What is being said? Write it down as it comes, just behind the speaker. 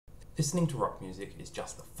Listening to rock music is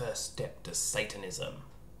just the first step to Satanism.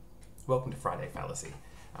 Welcome to Friday Fallacy.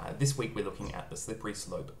 This week we're looking at the slippery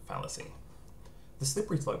slope fallacy. The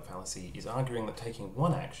slippery slope fallacy is arguing that taking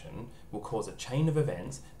one action will cause a chain of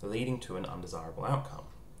events leading to an undesirable outcome.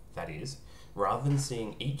 That is, rather than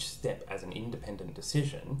seeing each step as an independent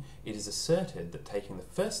decision, it is asserted that taking the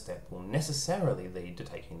first step will necessarily lead to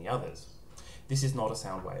taking the others. This is not a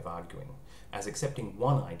sound way of arguing, as accepting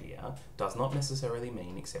one idea does not necessarily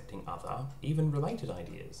mean accepting other, even related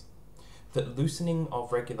ideas. That loosening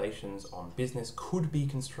of regulations on business could be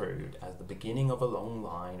construed as the beginning of a long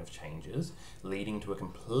line of changes leading to a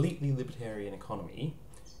completely libertarian economy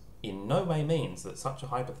in no way means that such a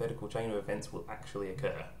hypothetical chain of events will actually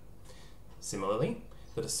occur. Similarly,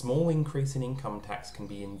 that a small increase in income tax can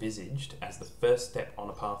be envisaged as the first step on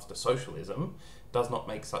a path to socialism does not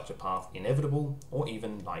make such a path inevitable or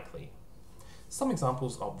even likely. Some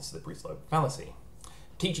examples of the slippery slope fallacy.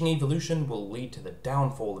 Teaching evolution will lead to the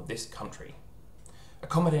downfall of this country.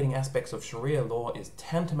 Accommodating aspects of Sharia law is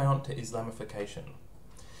tantamount to Islamification.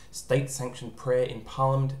 State-sanctioned prayer in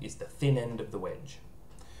Parliament is the thin end of the wedge.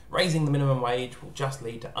 Raising the minimum wage will just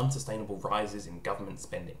lead to unsustainable rises in government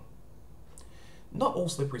spending. Not all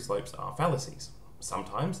slippery slopes are fallacies.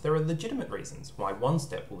 Sometimes there are legitimate reasons why one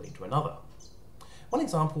step will lead to another. One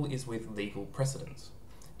example is with legal precedents.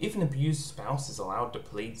 If an abused spouse is allowed to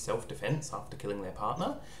plead self-defense after killing their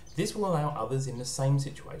partner, this will allow others in the same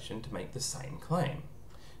situation to make the same claim.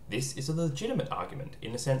 This is a legitimate argument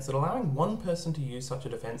in the sense that allowing one person to use such a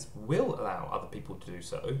defense will allow other people to do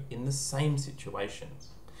so in the same situation.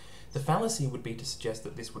 The fallacy would be to suggest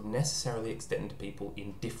that this would necessarily extend to people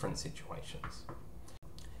in different situations.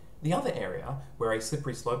 The other area where a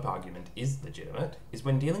slippery slope argument is legitimate is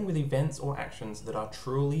when dealing with events or actions that are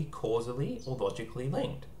truly causally or logically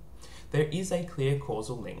linked. There is a clear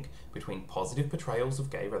causal link between positive portrayals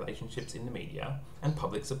of gay relationships in the media and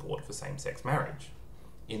public support for same-sex marriage.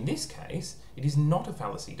 In this case, it is not a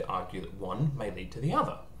fallacy to argue that one may lead to the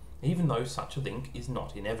other, even though such a link is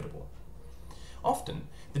not inevitable. Often,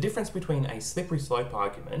 the difference between a slippery slope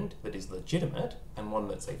argument that is legitimate and one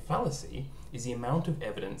that's a fallacy is the amount of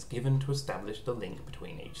evidence given to establish the link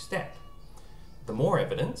between each step. The more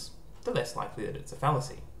evidence, the less likely that it's a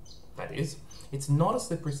fallacy. That is, it's not a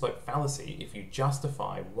slippery slope fallacy if you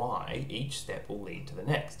justify why each step will lead to the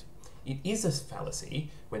next. It is a fallacy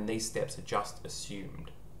when these steps are just assumed.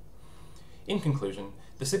 In conclusion,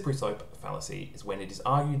 the slippery slope fallacy is when it is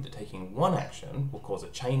argued that taking one action will cause a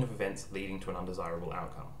chain of events leading to an undesirable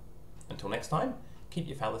outcome. Until next time, keep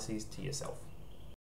your fallacies to yourself.